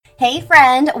Hey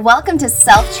friend, welcome to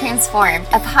Self Transformed,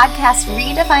 a podcast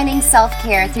redefining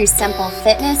self-care through simple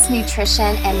fitness,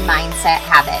 nutrition, and mindset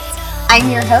habits. I'm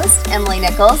your host, Emily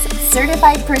Nichols,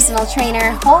 certified personal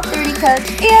trainer, Whole30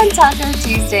 coach, and Taco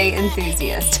Tuesday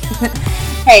enthusiast.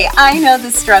 Hey, I know the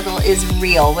struggle is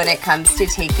real when it comes to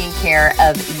taking care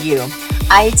of you.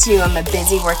 I too am a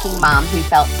busy working mom who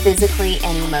felt physically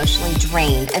and emotionally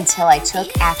drained until I took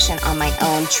action on my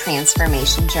own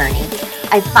transformation journey.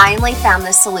 I finally found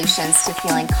the solutions to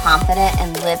feeling confident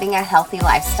and living a healthy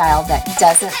lifestyle that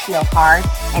doesn't feel hard,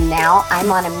 and now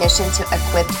I'm on a mission to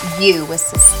equip you with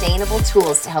sustainable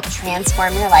tools to help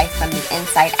transform your life from the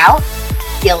inside out,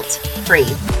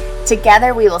 guilt-free.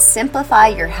 Together, we will simplify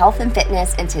your health and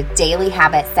fitness into daily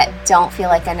habits that don't feel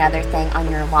like another thing on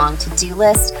your long to-do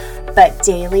list, but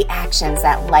daily actions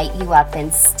that light you up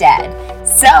instead.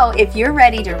 So if you're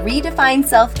ready to redefine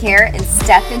self-care and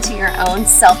step into your own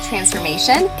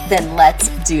self-transformation, then let's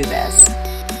do this.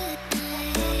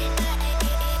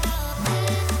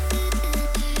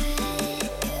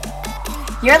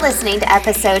 You're listening to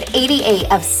episode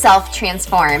 88 of Self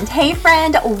Transformed. Hey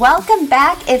friend, welcome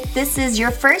back. If this is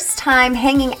your first time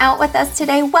hanging out with us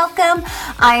today, welcome.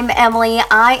 I'm Emily.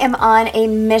 I am on a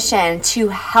mission to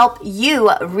help you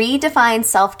redefine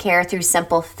self-care through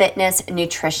simple fitness,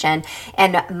 nutrition,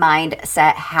 and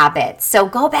mindset habits. So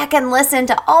go back and listen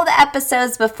to all the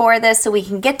episodes before this so we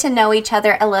can get to know each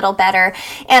other a little better.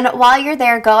 And while you're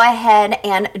there, go ahead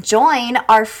and join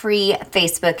our free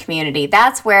Facebook community.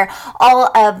 That's where all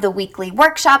of the weekly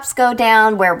workshops go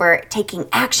down, where we're taking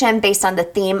action based on the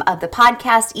theme of the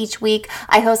podcast each week.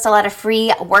 I host a lot of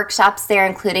free workshops there,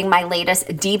 including my latest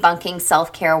debunking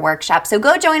self-care workshop. So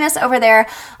go join us over there.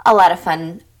 A lot of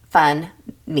fun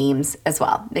memes as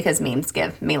well, because memes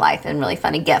give me life and really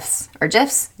funny gifs or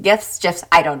gifs,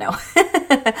 I don't know.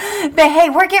 But hey,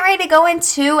 we're getting ready to go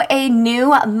into a new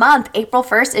month. April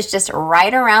 1st is just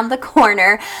right around the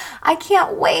corner. I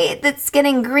can't wait. It's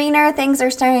getting greener. Things are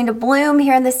starting to bloom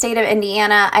here in the state of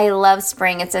Indiana. I love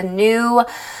spring. It's a new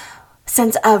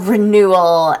sense of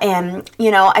renewal. And,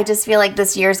 I just feel like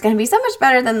this year is going to be so much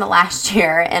better than the last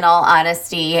year, in all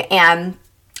honesty. And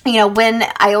when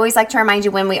I always like to remind you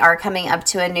when we are coming up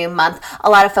to a new month, a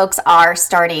lot of folks are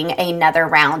starting another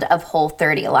round of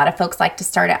Whole30. A lot of folks like to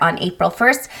start it on April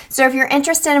 1st. So if you're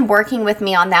interested in working with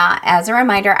me on that, as a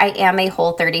reminder, I am a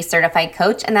Whole30 certified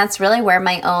coach, and that's really where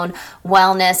my own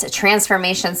wellness,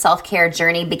 transformation, self-care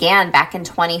journey began back in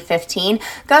 2015.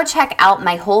 Go check out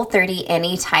my Whole30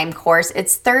 Anytime course.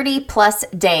 It's 30 plus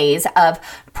days of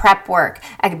prep work,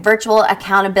 a virtual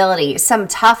accountability, some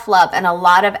tough love, and a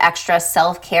lot of extra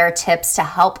self-care tips to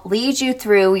help lead you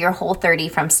through your Whole30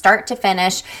 from start to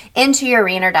finish into your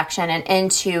reintroduction and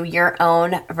into your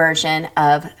own version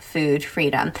of food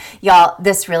freedom. Y'all,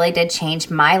 this really did change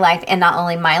my life, and not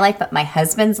only my life, but my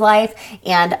husband's life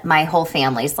and my whole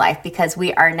family's life, because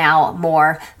we are now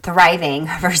more thriving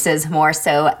versus more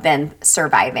so than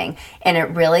surviving. And it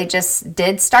really just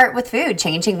did start with food,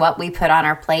 changing what we put on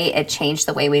our plate. It changed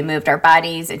the way we moved our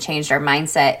bodies. It changed our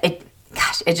mindset.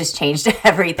 It just changed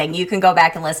everything. You can go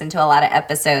back and listen to a lot of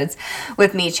episodes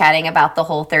with me chatting about the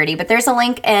Whole30, but there's a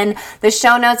link in the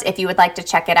show notes if you would like to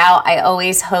check it out. I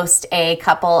always host a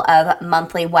couple of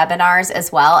monthly webinars as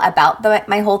well about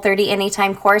my Whole30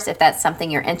 Anytime course. If that's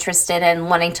something you're interested in,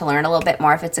 wanting to learn a little bit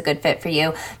more, if it's a good fit for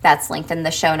you, that's linked in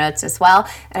the show notes as well.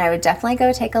 And I would definitely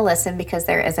go take a listen, because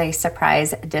there is a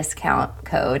surprise discount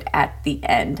code at the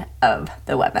end of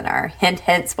the webinar. Hint,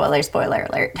 hint, spoiler, spoiler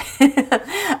alert.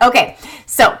 Okay.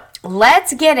 So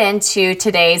let's get into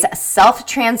today's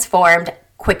self-transformed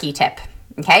quickie tip.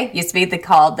 Okay, used to be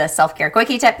called the self-care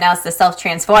quickie tip. Now it's the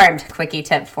self-transformed quickie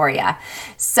tip for you.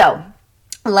 So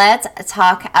let's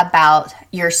talk about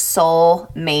your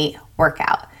soulmate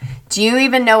workout. Do you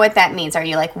even know what that means? Are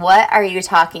you like, what are you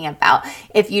talking about?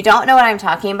 If you don't know what I'm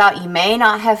talking about, you may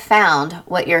not have found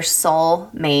what your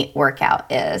soulmate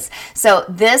workout is. So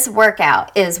this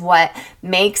workout is what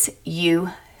makes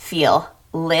you feel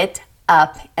lit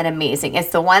up and amazing. It's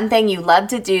the one thing you love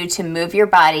to do to move your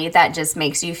body that just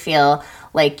makes you feel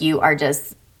like you are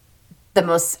just the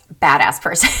most badass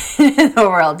person in the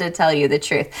world, to tell you the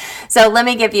truth. So let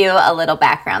me give you a little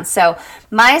background. So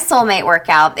my soulmate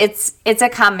workout, it's a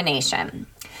combination.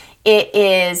 It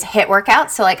is HIIT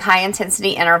workouts, so like high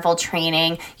intensity interval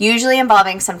training, usually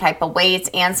involving some type of weights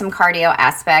and some cardio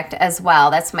aspect as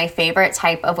well. That's my favorite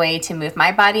type of way to move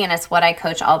my body, and it's what I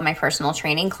coach all of my personal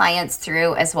training clients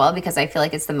through as well, because I feel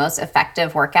like it's the most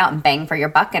effective workout and bang for your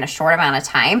buck in a short amount of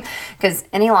time, because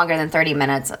any longer than 30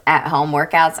 minutes at home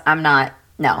workouts, I'm not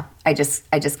No, I just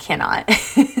cannot.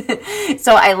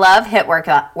 So I love HIIT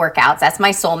workouts. That's my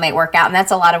soulmate workout. And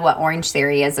that's a lot of what Orange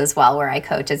Theory is as well, where I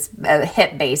coach. It's a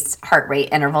HIIT-based heart rate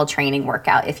interval training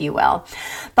workout, if you will.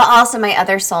 But also my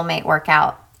other soulmate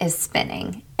workout is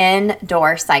spinning,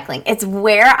 indoor cycling. It's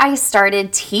where I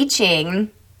started teaching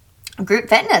group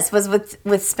fitness, was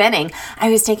with spinning.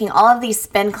 I was taking all of these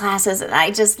spin classes, and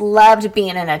I just loved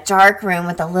being in a dark room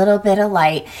with a little bit of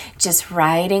light, just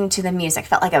riding to the music.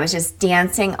 Felt like I was just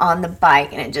dancing on the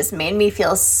bike, and it just made me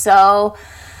feel so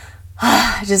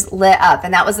just lit up.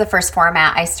 And that was the first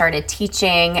format I started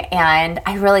teaching, and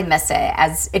I really miss it.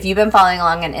 As if you've been following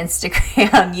along on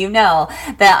Instagram, you know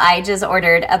that I just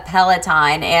ordered a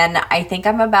Peloton, and I think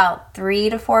I'm about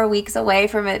 3 to 4 weeks away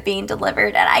from it being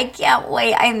delivered, and I can't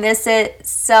wait. I miss it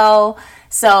so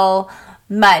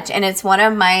much, and it's one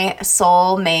of my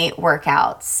soulmate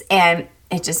workouts, and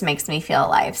it just makes me feel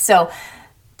alive. So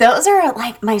those are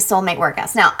like my soulmate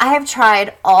workouts. Now, I have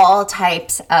tried all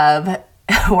types of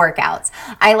workouts.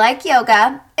 I like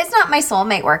yoga. It's not my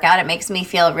soulmate workout. It makes me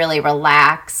feel really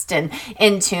relaxed and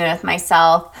in tune with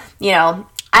myself. You know,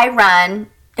 I run.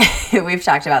 We've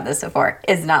talked about this before.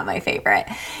 It's not my favorite.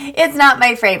 It's not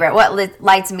my favorite. What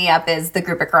lights me up is the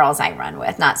group of girls I run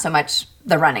with, not so much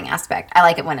the running aspect. I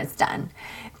like it when it's done.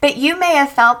 But you may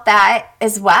have felt that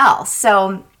as well.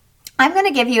 So I'm going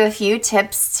to give you a few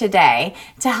tips today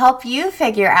to help you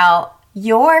figure out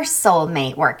your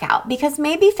soulmate workout, because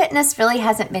maybe fitness really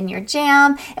hasn't been your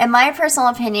jam. In my personal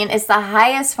opinion, it's the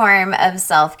highest form of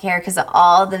self-care because of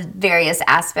all the various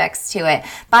aspects to it.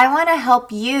 But I want to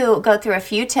help you go through a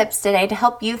few tips today to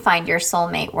help you find your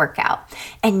soulmate workout.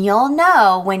 And you'll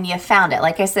know when you found it.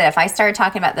 Like I said, if I started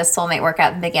talking about this soulmate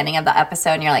workout at the beginning of the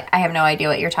episode and you're like, I have no idea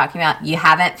what you're talking about, you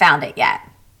haven't found it yet.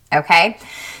 Okay?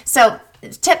 So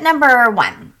tip number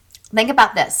 1, think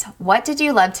about this. What did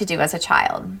you love to do as a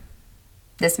child?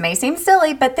 This may seem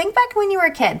silly, but think back when you were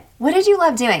a kid. What did you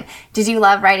love doing? Did you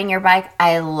love riding your bike?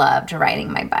 I loved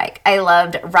riding my bike. I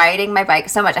loved riding my bike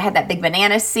so much. I had that big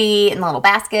banana seat and a little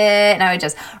basket, and I would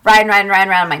just ride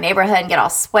around my neighborhood and get all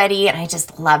sweaty, and I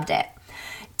just loved it.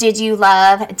 Did you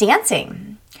love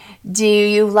dancing? Do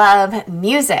you love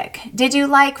music? Did you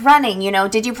like running? You know,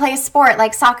 did you play a sport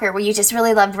like soccer where you just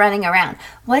really loved running around?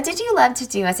 What did you love to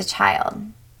do as a child?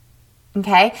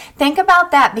 Okay, think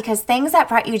about that, because things that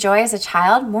brought you joy as a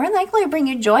child more likely bring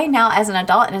you joy now as an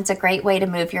adult, and it's a great way to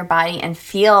move your body and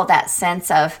feel that sense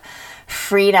of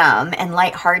freedom and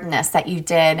lightheartedness that you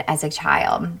did as a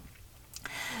child.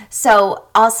 So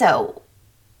also,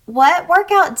 what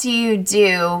workout do you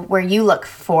do where you look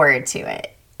forward to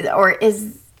it? Or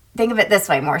think of it this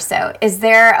way more so. Is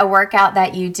there a workout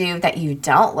that you do that you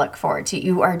don't look forward to?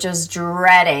 You are just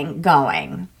dreading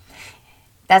going.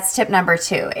 That's tip number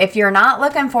 2. If you're not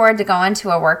looking forward to going to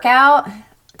a workout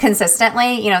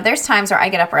consistently, you know, there's times where I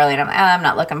get up early and I'm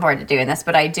not looking forward to doing this,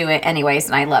 but I do it anyways,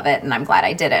 and I love it, and I'm glad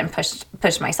I did it and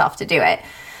pushed myself to do it,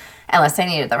 unless I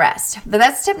needed the rest. But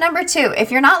that's tip number 2.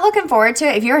 If you're not looking forward to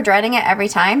it, if you're dreading it every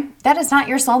time, that is not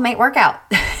your soulmate workout.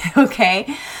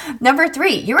 Okay. Number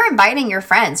 3, you're inviting your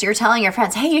friends. You're telling your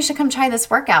friends, hey, you should come try this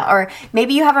workout. Or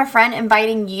maybe you have a friend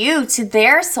inviting you to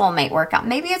their soulmate workout.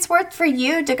 Maybe it's worth for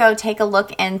you to go take a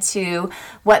look into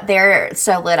what they're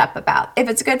so lit up about. If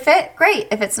it's a good fit, great.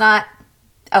 If it's not,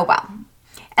 oh well.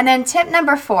 And then tip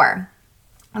number 4,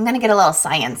 I'm going to get a little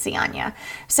sciencey on you.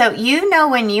 So you know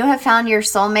when you have found your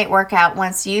soulmate workout,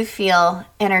 once you feel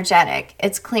energetic,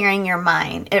 it's clearing your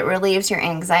mind. It relieves your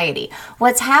anxiety.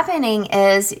 What's happening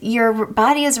is your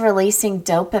body is releasing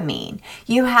dopamine.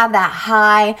 You have that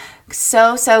high,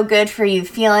 so good for you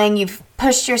feeling. You've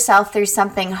pushed yourself through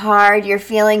something hard. You're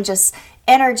feeling just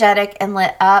energetic and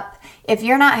lit up. If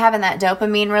you're not having that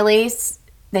dopamine release,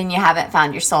 then you haven't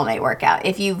found your soulmate workout.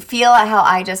 If you feel how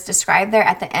I just described there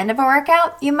at the end of a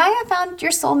workout, you might have found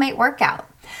your soulmate workout.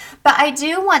 But I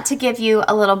do want to give you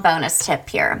a little bonus tip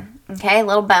here. Okay, a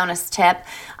little bonus tip.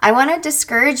 I want to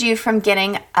discourage you from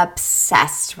getting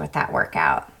obsessed with that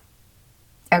workout.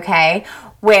 Okay,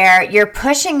 where you're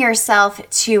pushing yourself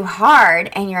too hard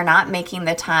and you're not making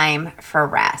the time for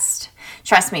rest.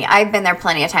 Trust me, I've been there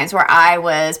plenty of times where I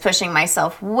was pushing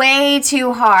myself way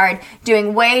too hard,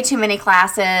 doing way too many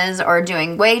classes or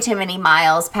doing way too many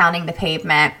miles, pounding the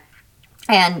pavement.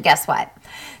 And guess what?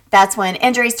 That's when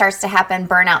injury starts to happen,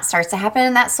 burnout starts to happen,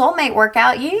 and that soulmate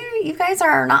workout, you guys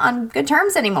are not on good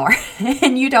terms anymore,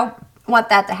 and you don't want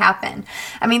that to happen.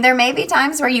 I mean, there may be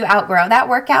times where you outgrow that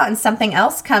workout and something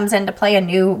else comes into play, a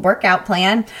new workout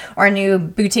plan or a new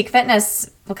boutique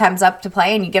fitness comes up to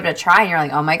play, and you give it a try and you're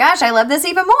like, oh my gosh, I love this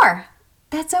even more.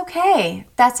 that's okay.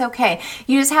 That's okay.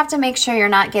 You just have to make sure you're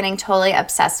not getting totally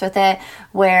obsessed with it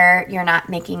where you're not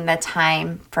making the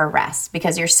time for rest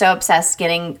because you're so obsessed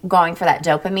going for that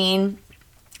dopamine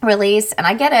release. And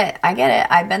I get it.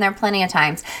 I've been there plenty of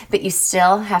times, but you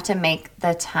still have to make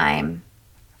the time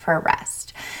for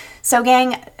rest. So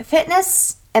gang,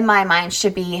 fitness in my mind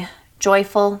should be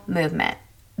joyful movement.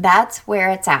 That's where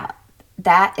it's at.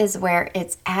 That is where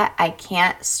it's at. I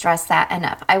can't stress that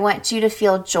enough. I want you to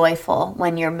feel joyful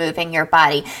when you're moving your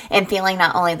body and feeling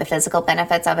not only the physical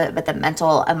benefits of it, but the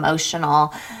mental,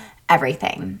 emotional,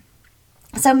 everything.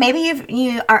 So maybe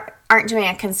you aren't doing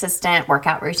a consistent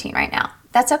workout routine right now.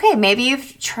 That's okay. Maybe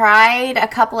you've tried a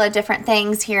couple of different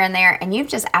things here and there and you've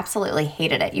just absolutely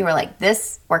hated it. You were like,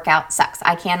 this workout sucks.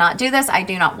 I cannot do this. I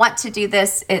do not want to do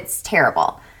this. It's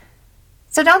terrible.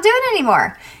 So don't do it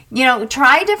anymore.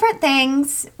 Try different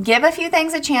things. Give a few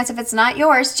things a chance. If it's not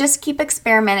yours, just keep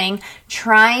experimenting,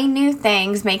 trying new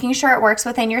things, making sure it works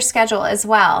within your schedule as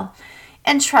well.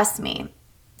 And trust me,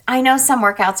 I know some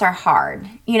workouts are hard.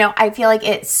 I feel like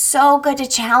it's so good to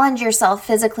challenge yourself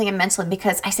physically and mentally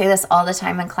because I say this all the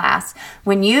time in class.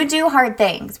 When you do hard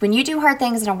things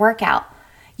in a workout,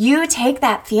 you take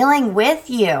that feeling with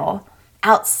you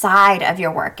outside of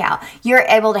your workout. You're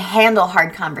able to handle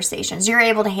hard conversations. You're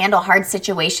able to handle hard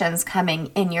situations coming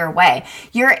in your way.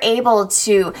 You're able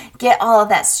to get all of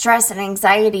that stress and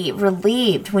anxiety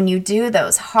relieved when you do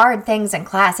those hard things in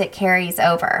class. It carries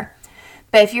over.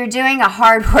 But if you're doing a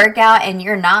hard workout and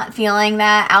you're not feeling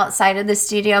that outside of the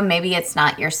studio, maybe it's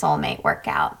not your soulmate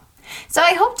workout. So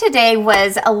I hope today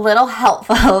was a little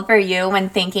helpful for you when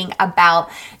thinking about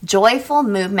joyful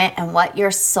movement and what your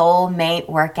soulmate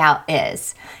workout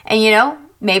is. And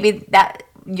maybe that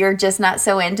you're just not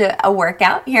so into a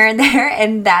workout here and there,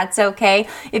 and that's okay.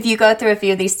 If you go through a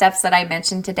few of these steps that I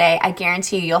mentioned today, I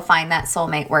guarantee you'll find that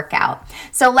soulmate workout.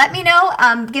 So let me know,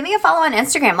 give me a follow on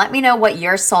Instagram. Let me know what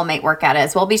your soulmate workout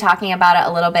is. We'll be talking about it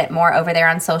a little bit more over there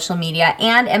on social media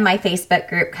and in my Facebook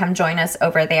group. Come join us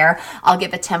over there. I'll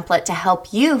give a template to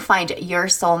help you find your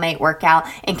soulmate workout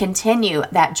and continue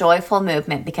that joyful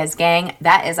movement because, gang,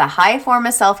 that is a high form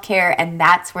of self-care, and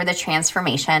that's where the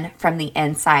transformation from the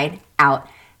inside out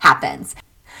happens.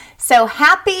 So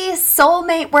happy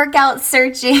soulmate workout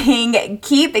searching.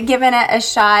 Keep giving it a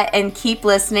shot and keep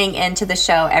listening into the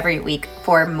show every week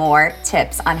for more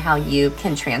tips on how you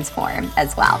can transform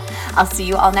as well. I'll see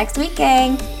you all next week,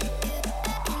 gang.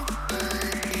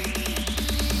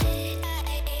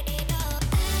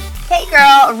 Hey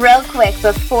girl, real quick,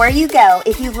 before you go,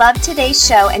 if you love today's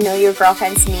show and know your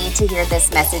girlfriends need to hear this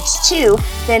message too,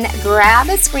 then grab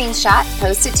a screenshot,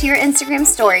 post it to your Instagram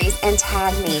stories, and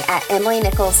tag me at Emily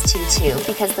Nichols22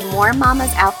 because the more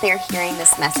mamas out there hearing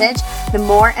this message, the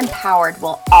more empowered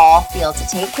we'll all feel to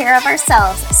take care of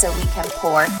ourselves so we can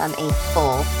pour from a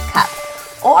full cup.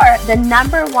 Or the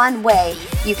number one way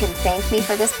you can thank me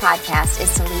for this podcast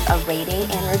is to leave a rating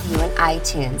and review in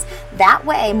iTunes. That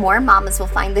way, more mamas will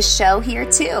find the show here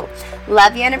too.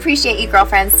 Love you and appreciate you,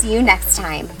 girlfriends. See you next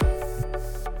time.